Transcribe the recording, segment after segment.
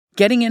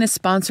Getting In is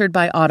sponsored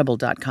by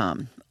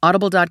Audible.com.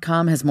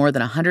 Audible.com has more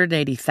than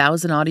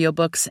 180,000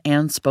 audiobooks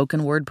and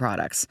spoken word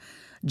products.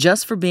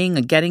 Just for being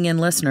a Getting In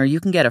listener, you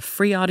can get a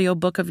free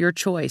audiobook of your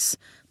choice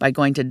by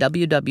going to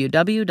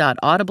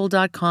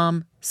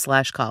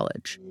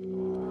www.audible.com/college.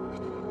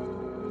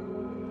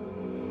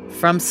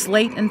 From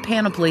Slate and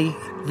Panoply,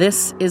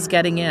 this is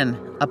Getting In,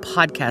 a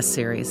podcast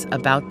series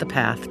about the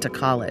path to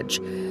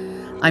college.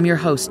 I'm your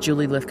host,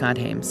 Julie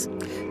Lythcott-Haims.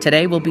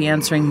 Today, we'll be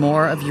answering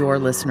more of your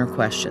listener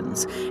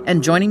questions.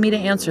 And joining me to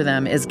answer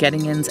them is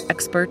Getting In's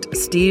expert,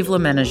 Steve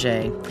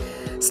Lemenager.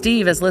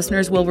 Steve, as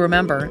listeners will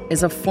remember,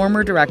 is a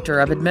former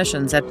director of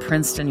admissions at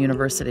Princeton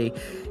University.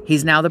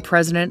 He's now the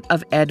president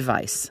of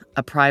Advice,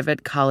 a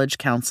private college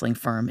counseling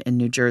firm in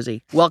New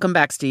Jersey. Welcome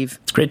back, Steve.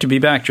 It's great to be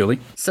back, Julie.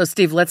 So,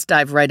 Steve, let's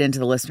dive right into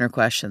the listener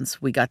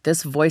questions. We got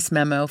this voice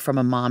memo from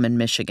a mom in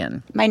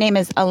Michigan. My name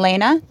is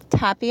Elena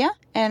Tapia,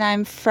 and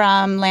I'm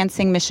from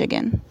Lansing,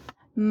 Michigan.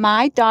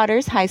 My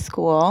daughter's high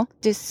school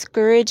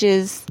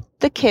discourages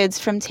the kids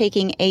from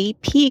taking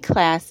AP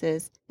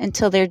classes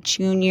until their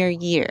junior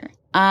year.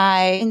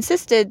 I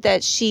insisted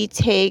that she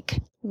take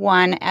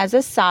one as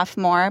a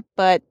sophomore,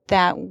 but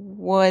that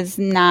was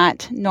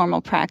not normal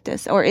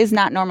practice, or is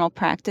not normal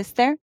practice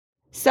there.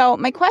 So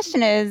my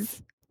question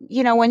is,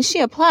 when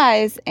she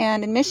applies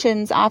and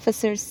admissions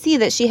officers see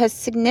that she has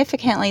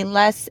significantly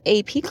less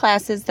AP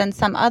classes than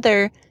some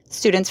other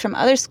students from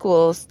other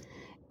schools,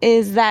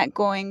 is that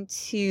going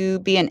to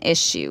be an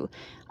issue?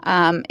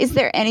 Is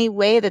there any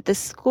way that the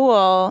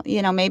school,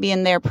 maybe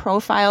in their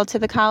profile to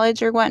the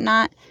college or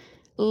whatnot,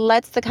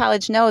 lets the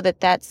college know that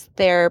that's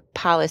their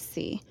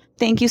policy?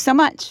 Thank you so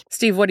much.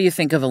 Steve, what do you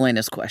think of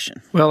Elena's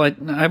question? Well,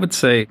 I would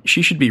say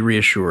she should be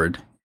reassured,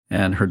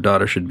 and her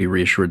daughter should be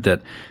reassured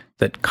that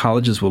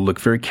colleges will look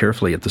very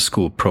carefully at the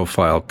school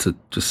profile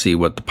to see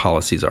what the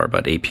policies are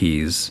about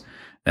APs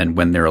and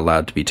when they're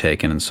allowed to be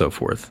taken and so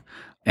forth.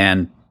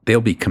 And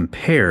they'll be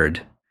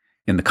compared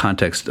in the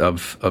context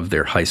of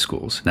their high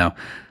schools. Now,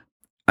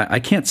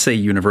 I can't say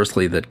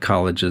universally that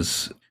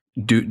colleges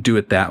do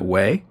it that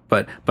way,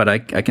 but I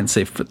can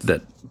say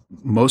that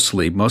most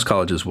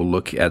colleges will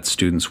look at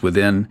students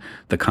within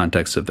the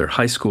context of their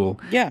high school.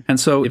 Yeah. And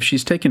so if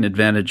she's taken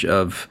advantage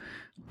of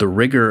the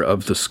rigor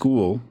of the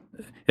school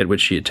at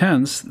which she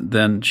attends,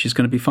 then she's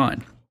going to be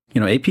fine.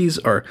 APs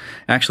are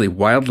actually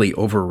wildly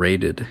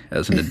overrated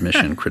as an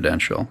admission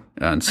credential.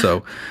 And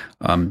so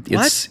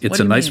it's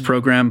a nice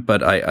program,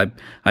 but I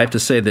have to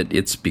say that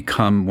it's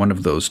become one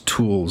of those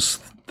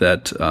tools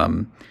that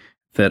are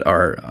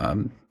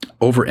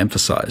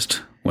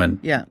overemphasized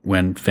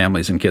when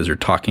families and kids are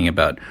talking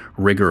about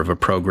rigor of a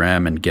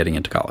program and getting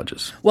into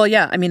colleges. Well,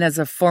 yeah. I mean, as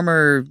a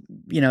former,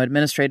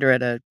 administrator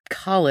at a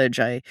college,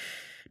 I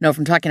know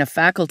from talking to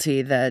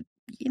faculty that,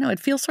 it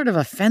feels sort of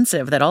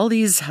offensive that all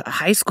these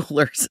high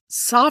schoolers,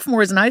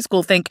 sophomores in high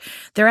school, think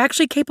they're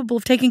actually capable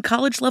of taking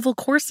college-level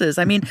courses.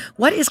 I mean,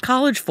 what is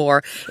college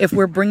for if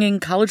we're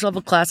bringing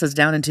college-level classes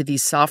down into the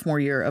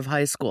sophomore year of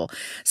high school?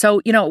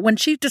 So, when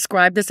she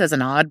described this as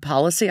an odd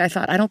policy, I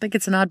thought, I don't think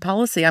it's an odd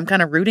policy. I'm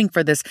kind of rooting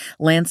for this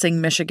Lansing,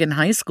 Michigan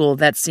high school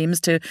that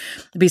seems to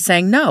be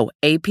saying, no,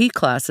 AP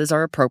classes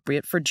are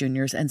appropriate for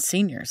juniors and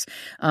seniors.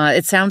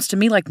 It sounds to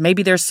me like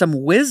maybe there's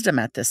some wisdom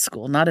at this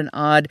school, not an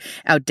odd,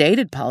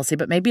 outdated policy,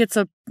 but maybe it's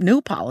a new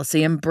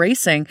policy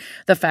embracing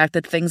the fact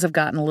that things have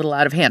gotten a little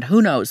out of hand.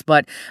 Who knows?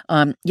 But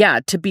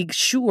to be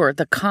sure,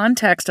 the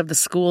context of the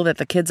school that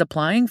the kid's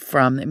applying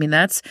from, I mean,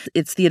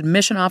 it's the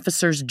admission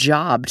officer's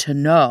job to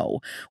know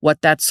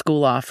what that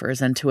school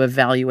offers and to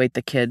evaluate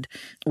the kid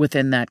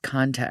within that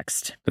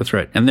context. That's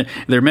right. And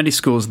there are many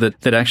schools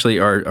that actually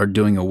are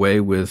doing away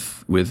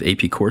with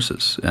AP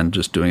courses and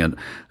just doing a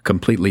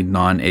completely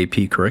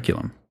non-AP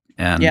curriculum.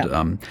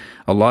 And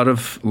a lot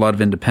of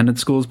independent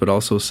schools, but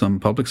also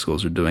some public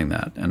schools are doing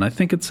that. And I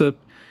think it's a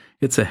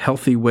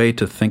healthy way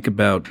to think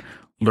about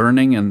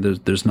learning. And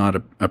there's not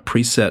a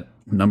preset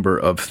number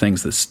of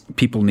things that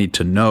people need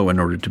to know in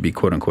order to be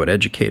quote unquote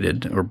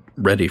educated or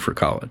ready for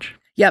college.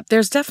 Yeah,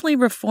 there's definitely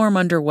reform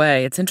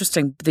underway. It's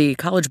interesting. The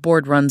College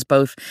Board runs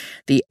both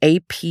the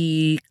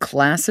AP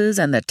classes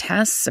and the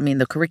tests,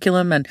 the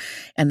curriculum and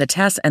the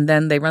tests, and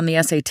then they run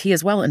the SAT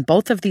as well. And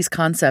both of these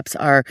concepts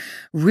are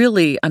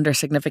really under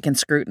significant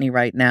scrutiny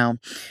right now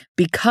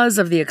because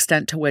of the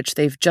extent to which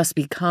they've just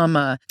become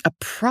a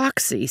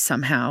proxy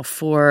somehow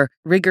for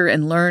rigor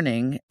in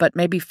learning, but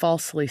maybe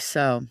falsely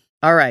so.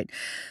 All right.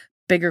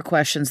 Bigger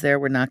questions there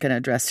we're not going to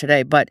address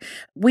today, but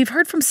we've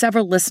heard from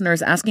several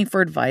listeners asking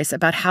for advice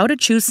about how to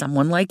choose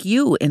someone like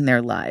you in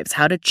their lives,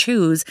 how to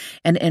choose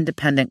an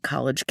independent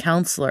college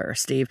counselor,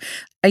 Steve.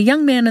 A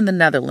young man in the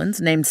Netherlands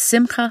named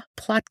Simcha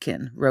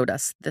Plotkin wrote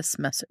us this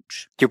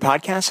message. Your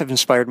podcasts have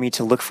inspired me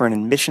to look for an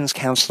admissions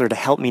counselor to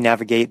help me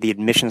navigate the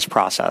admissions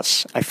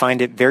process. I find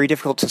it very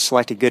difficult to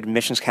select a good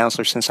admissions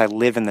counselor since I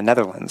live in the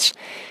Netherlands.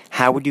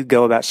 How would you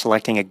go about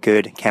selecting a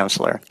good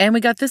counselor? And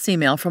we got this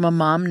email from a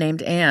mom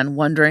named Anne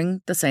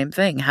wondering the same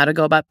thing, how to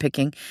go about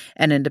picking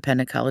an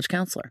independent college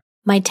counselor.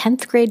 My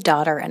 10th grade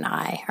daughter and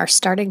I are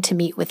starting to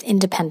meet with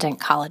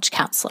independent college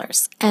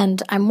counselors,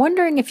 and I'm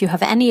wondering if you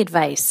have any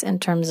advice in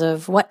terms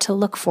of what to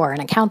look for in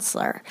a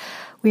counselor.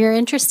 We are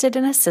interested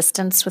in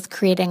assistance with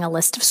creating a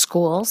list of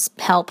schools,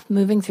 help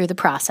moving through the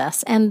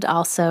process, and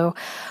also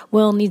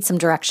we'll need some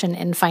direction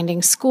in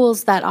finding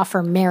schools that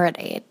offer merit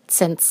aid,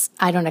 since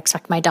I don't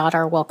expect my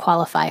daughter will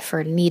qualify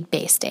for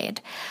need-based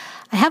aid.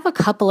 I have a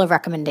couple of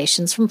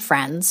recommendations from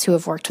friends who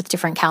have worked with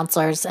different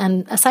counselors,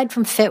 and aside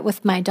from fit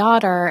with my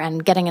daughter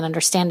and getting an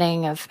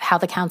understanding of how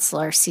the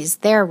counselor sees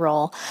their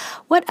role,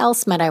 what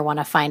else might I want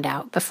to find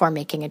out before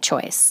making a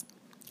choice?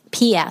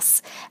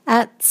 P.S.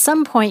 At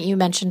some point you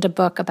mentioned a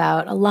book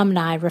about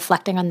alumni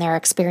reflecting on their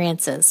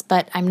experiences,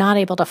 but I'm not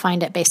able to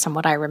find it based on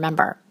what I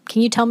remember.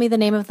 Can you tell me the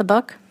name of the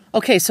book?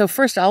 Okay, so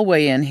first I'll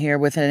weigh in here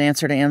with an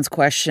answer to Anne's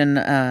question.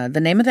 The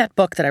name of that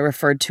book that I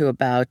referred to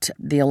about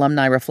the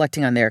alumni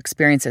reflecting on their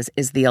experiences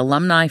is The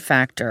Alumni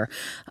Factor.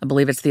 I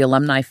believe it's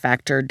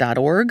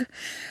thealumnifactor.org.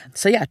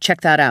 So yeah,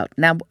 check that out.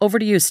 Now over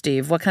to you,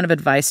 Steve. What kind of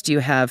advice do you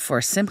have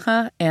for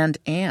Simcha and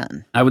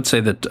Anne? I would say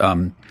that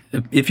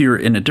if you're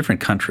in a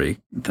different country,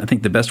 I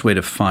think the best way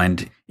to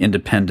find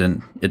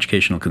independent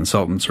educational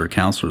consultants or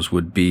counselors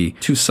would be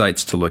two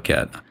sites to look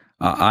at.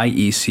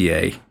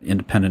 IECA,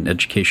 Independent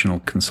Educational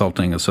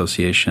Consulting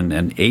Association,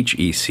 and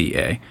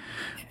HECA.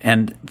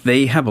 And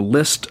they have a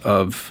list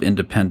of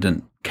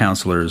independent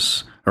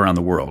counselors around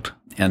the world.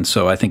 And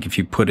so I think if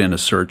you put in a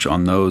search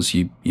on those,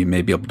 you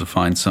may be able to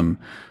find some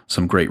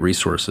great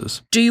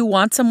resources. Do you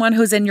want someone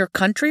who's in your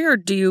country, or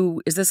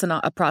is this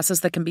a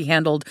process that can be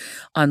handled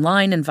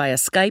online and via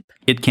Skype?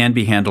 It can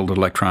be handled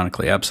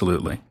electronically,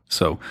 absolutely.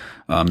 So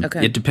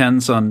It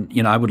depends on,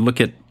 I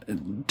would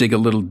dig a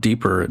little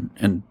deeper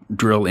and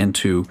drill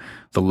into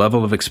the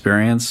level of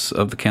experience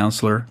of the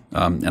counselor.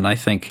 And I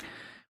think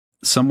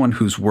someone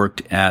who's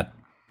worked at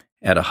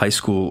a high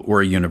school or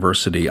a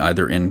university,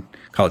 either in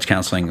college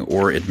counseling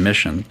or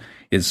admission,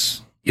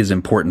 is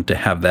important to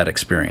have that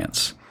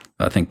experience.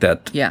 I think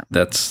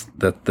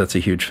that's a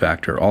huge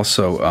factor.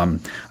 Also,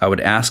 I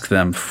would ask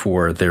them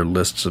for their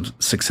lists of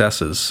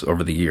successes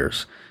over the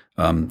years,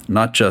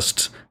 not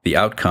just the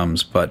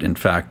outcomes, but in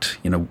fact,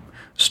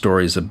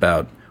 stories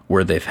about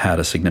where they've had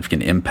a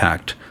significant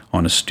impact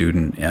on a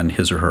student and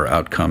his or her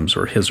outcomes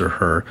or his or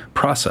her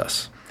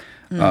process.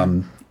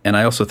 And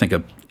I also think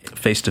a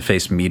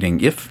face-to-face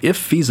meeting, if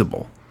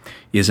feasible,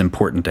 is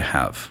important to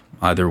have,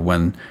 either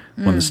when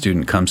the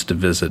student comes to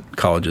visit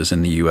colleges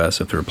in the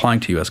U.S., if they're applying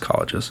to U.S.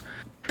 colleges,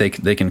 they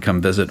can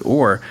come visit,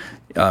 or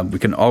we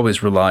can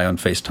always rely on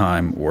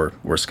FaceTime or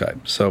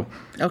Skype. So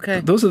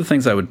those are the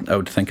things I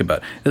would think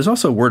about. There's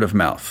also word of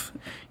mouth.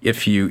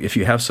 If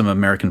you have some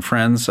American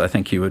friends, I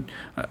think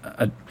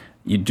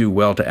you do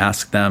well to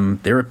ask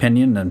them their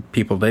opinion and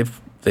people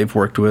they've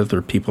worked with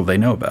or people they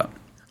know about.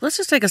 Let's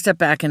just take a step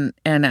back and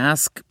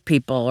ask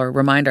people, or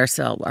remind our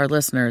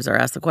listeners, or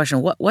ask the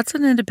question, what's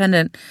an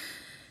independent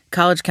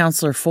college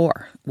counselor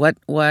for?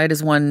 Why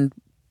does one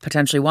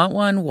potentially want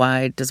one?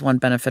 Why does one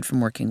benefit from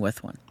working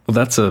with one? Well,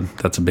 that's a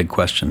big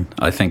question.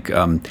 I think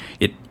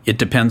it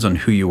depends on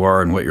who you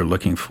are and what you're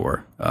looking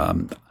for.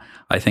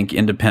 I think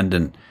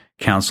independent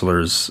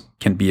counselors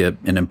can be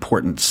an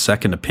important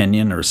second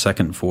opinion or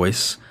second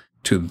voice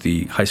to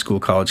the high school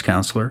college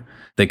counselor.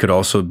 They could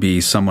also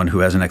be someone who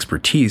has an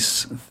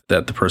expertise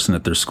that the person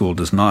at their school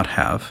does not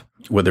have,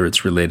 whether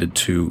it's related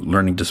to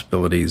learning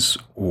disabilities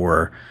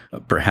or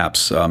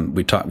perhaps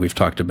we've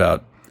talked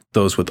about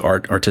those with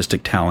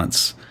artistic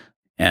talents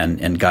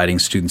and guiding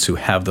students who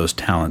have those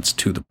talents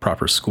to the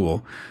proper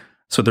school.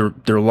 So there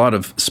are a lot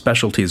of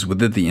specialties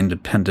within the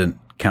independent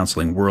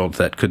counseling world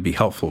that could be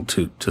helpful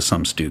to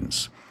some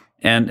students.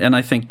 And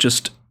I think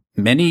just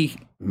many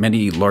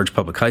large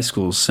public high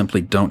schools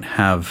simply don't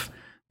have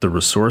the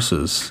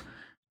resources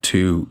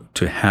to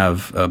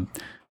have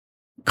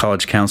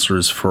college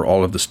counselors for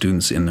all of the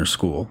students in their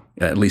school,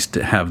 at least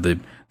to have the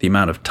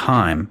amount of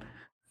time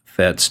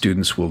that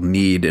students will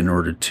need in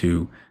order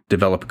to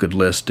develop a good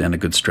list and a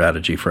good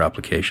strategy for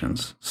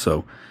applications.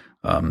 So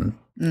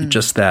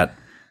just that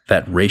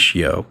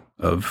ratio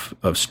of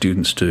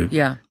students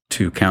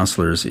to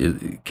counselors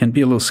can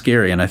be a little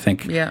scary, and I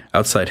think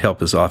outside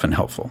help is often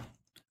helpful.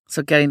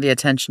 So getting the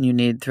attention you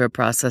need through a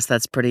process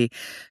that's pretty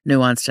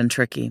nuanced and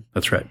tricky.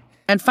 That's right.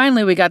 And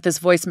finally, we got this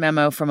voice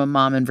memo from a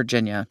mom in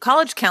Virginia.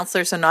 College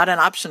counselors are not an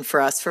option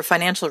for us for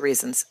financial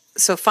reasons,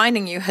 so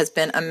finding you has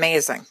been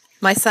amazing.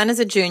 My son is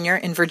a junior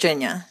in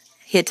Virginia.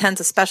 He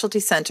attends a specialty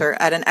center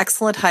at an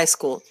excellent high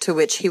school to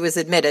which he was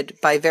admitted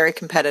by very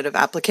competitive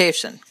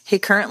application. He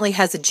currently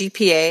has a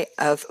GPA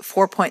of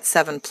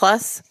 4.7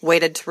 plus,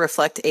 weighted to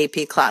reflect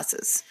AP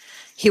classes.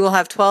 He will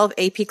have 12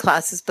 AP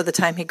classes by the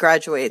time he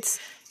graduates.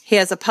 He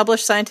has a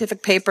published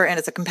scientific paper and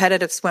is a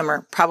competitive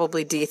swimmer,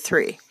 probably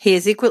D3. He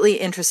is equally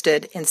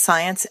interested in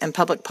science and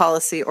public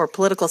policy or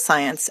political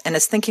science and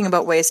is thinking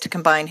about ways to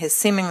combine his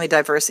seemingly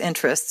diverse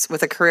interests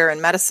with a career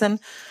in medicine,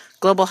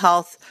 global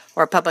health,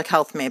 or public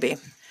health maybe.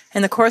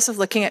 In the course of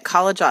looking at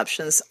college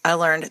options, I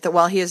learned that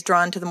while he is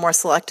drawn to the more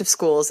selective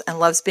schools and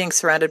loves being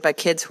surrounded by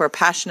kids who are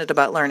passionate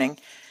about learning,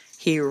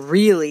 He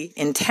really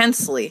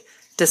intensely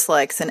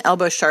dislikes an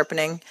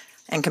elbow-sharpening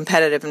and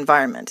competitive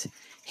environment.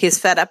 He is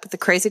fed up with the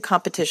crazy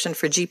competition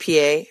for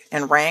GPA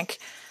and rank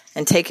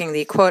and taking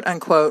the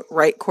quote-unquote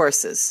right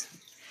courses.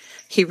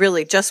 He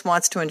really just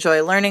wants to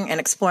enjoy learning and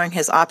exploring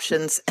his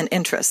options and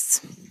interests.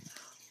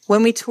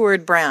 When we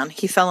toured Brown,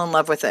 he fell in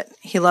love with it.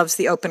 He loves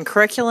the open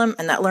curriculum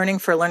and that learning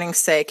for learning's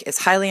sake is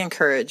highly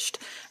encouraged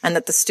and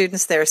that the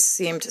students there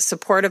seemed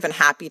supportive and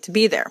happy to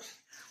be there.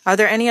 Are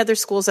there any other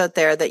schools out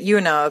there that you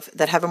know of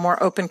that have a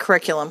more open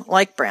curriculum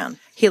like Brown?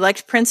 He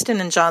liked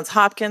Princeton and Johns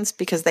Hopkins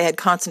because they had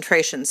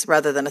concentrations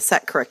rather than a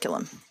set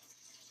curriculum.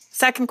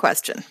 Second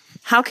question.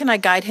 How can I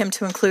guide him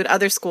to include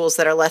other schools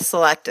that are less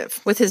selective?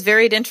 With his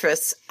varied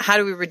interests, how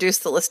do we reduce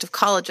the list of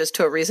colleges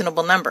to a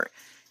reasonable number?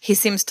 He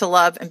seems to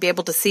love and be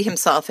able to see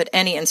himself at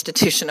any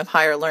institution of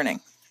higher learning.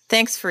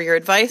 Thanks for your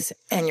advice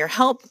and your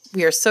help.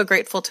 We are so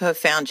grateful to have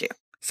found you.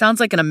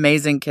 Sounds like an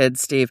amazing kid,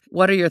 Steve.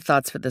 What are your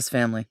thoughts for this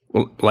family?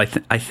 Well,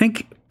 I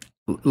think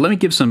let me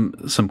give some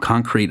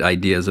concrete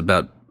ideas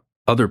about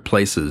other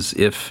places.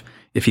 If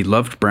he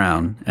loved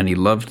Brown and he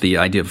loved the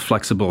idea of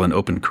flexible and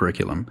open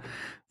curriculum,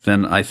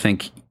 then I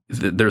think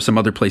there are some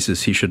other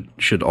places he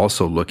should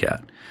also look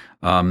at.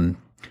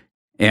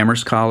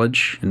 Amherst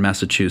College in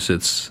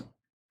Massachusetts,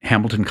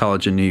 Hamilton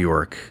College in New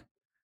York,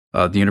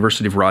 the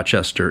University of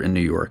Rochester in New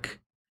York,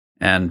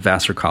 and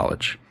Vassar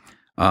College.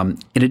 In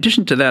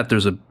addition to that,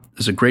 there's a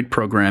great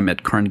program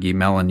at Carnegie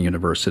Mellon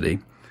University,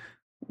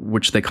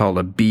 which they call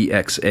a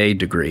BXA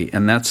degree,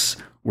 and that's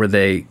where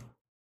they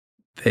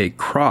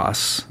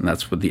cross, and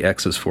that's what the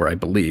X is for, I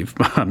believe,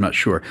 but I'm not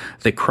sure.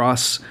 They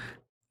cross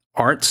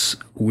arts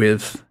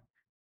with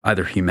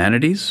either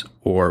humanities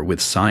or with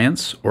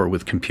science or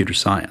with computer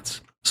science.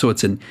 So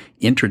it's an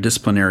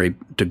interdisciplinary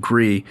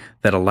degree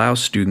that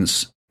allows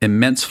students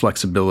immense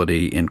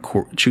flexibility in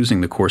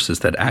choosing the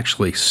courses that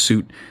actually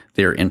suit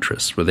their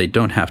interests, where they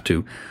don't have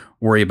to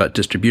worry about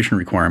distribution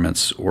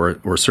requirements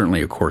or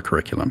certainly a core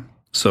curriculum.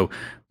 So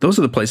those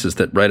are the places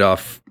that right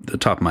off the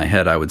top of my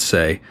head, I would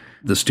say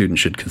the student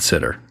should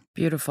consider.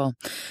 Beautiful.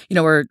 You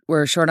know,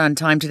 we're short on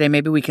time today.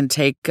 Maybe we can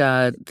take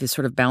the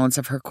sort of balance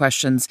of her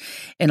questions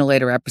in a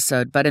later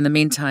episode. But in the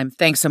meantime,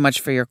 thanks so much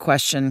for your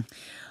question.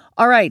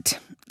 All right.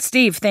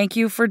 Steve, thank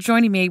you for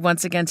joining me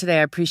once again today.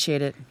 I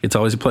appreciate it. It's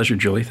always a pleasure,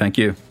 Julie. Thank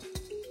you.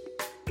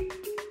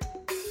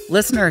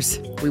 Listeners,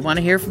 we want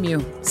to hear from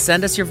you.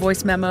 Send us your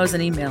voice memos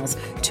and emails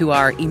to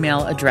our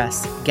email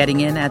address,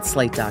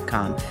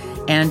 gettingin@slate.com.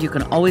 And you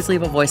can always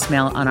leave a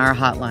voicemail on our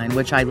hotline,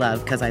 which I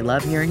love because I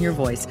love hearing your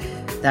voice.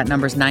 That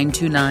number's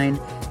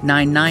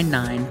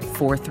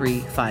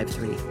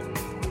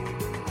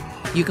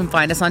 929-999-4353. You can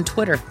find us on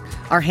Twitter.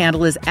 Our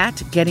handle is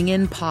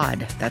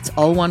 @GettingInPod. That's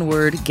all one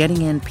word,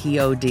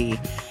 GettingInPod.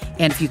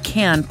 And if you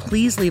can,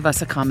 please leave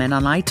us a comment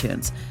on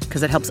iTunes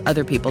because it helps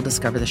other people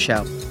discover the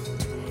show.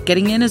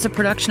 Getting In is a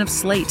production of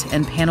Slate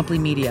and Panoply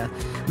Media.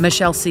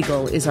 Michelle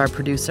Siegel is our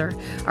producer.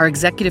 Our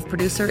executive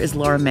producer is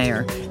Laura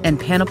Mayer. And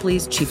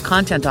Panoply's chief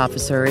content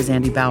officer is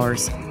Andy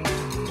Bowers.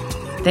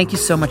 Thank you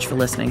so much for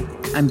listening.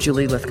 I'm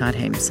Julie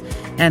Lythcott-Haims.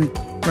 And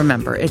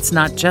remember, it's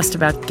not just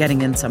about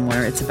getting in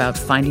somewhere. It's about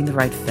finding the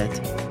right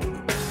fit.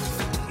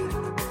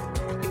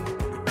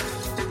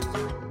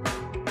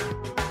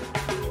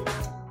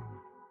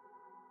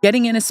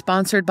 Getting In is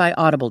sponsored by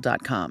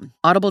Audible.com.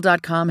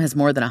 Audible.com has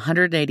more than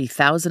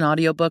 180,000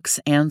 audiobooks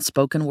and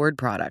spoken word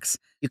products.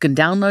 You can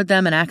download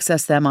them and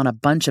access them on a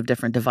bunch of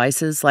different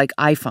devices like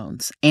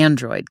iPhones,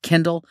 Android,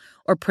 Kindle,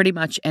 or pretty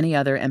much any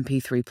other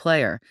MP3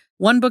 player.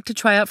 One book to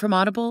try out from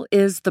Audible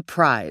is The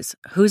Prize,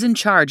 Who's in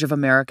Charge of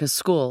America's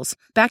Schools?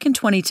 Back in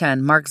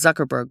 2010, Mark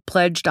Zuckerberg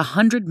pledged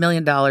 $100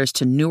 million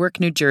to Newark,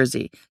 New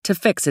Jersey to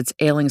fix its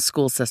ailing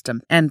school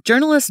system. And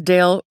journalist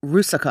Dale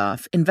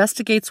Rusakoff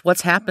investigates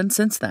what's happened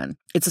since then.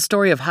 It's a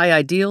story of high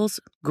ideals,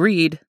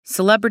 greed,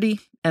 celebrity,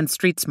 and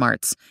street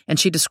smarts, and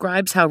she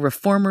describes how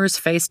reformers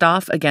faced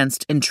off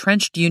against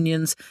entrenched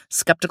unions,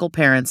 skeptical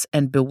parents,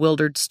 and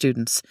bewildered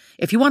students.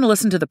 If you want to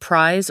listen to The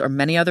Prize or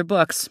many other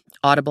books,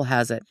 Audible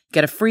has it.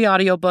 Get a free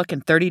audiobook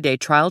and 30-day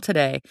trial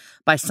today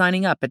by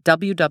signing up at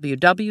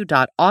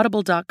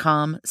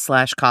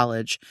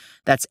www.audible.com/college.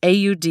 That's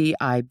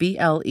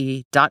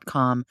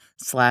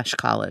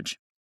AUDIBLE.com/college.